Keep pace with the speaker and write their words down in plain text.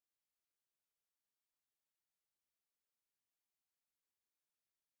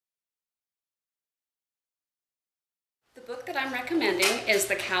book that I'm recommending is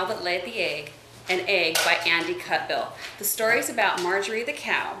The Cow That Laid the Egg, an Egg by Andy Cutbill. The story is about Marjorie the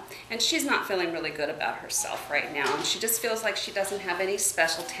cow, and she's not feeling really good about herself right now, and she just feels like she doesn't have any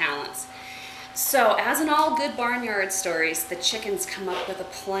special talents. So, as in all good barnyard stories, the chickens come up with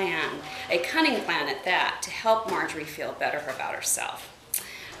a plan, a cunning plan at that, to help Marjorie feel better about herself.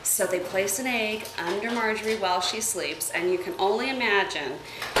 So they place an egg under Marjorie while she sleeps, and you can only imagine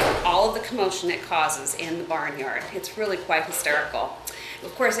all of the commotion it causes in the barnyard. It's really quite hysterical.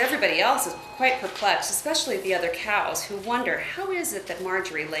 Of course, everybody else is quite perplexed, especially the other cows, who wonder, how is it that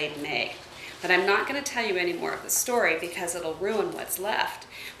Marjorie laid an egg? But I'm not going to tell you any more of the story because it'll ruin what's left.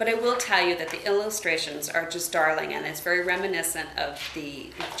 But I will tell you that the illustrations are just darling, and it's very reminiscent of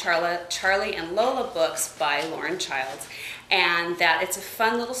the Charlie and Lola books by Lauren Childs, and that it's a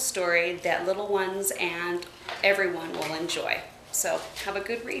fun little story that little ones and everyone will enjoy. So have a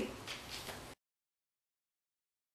good read.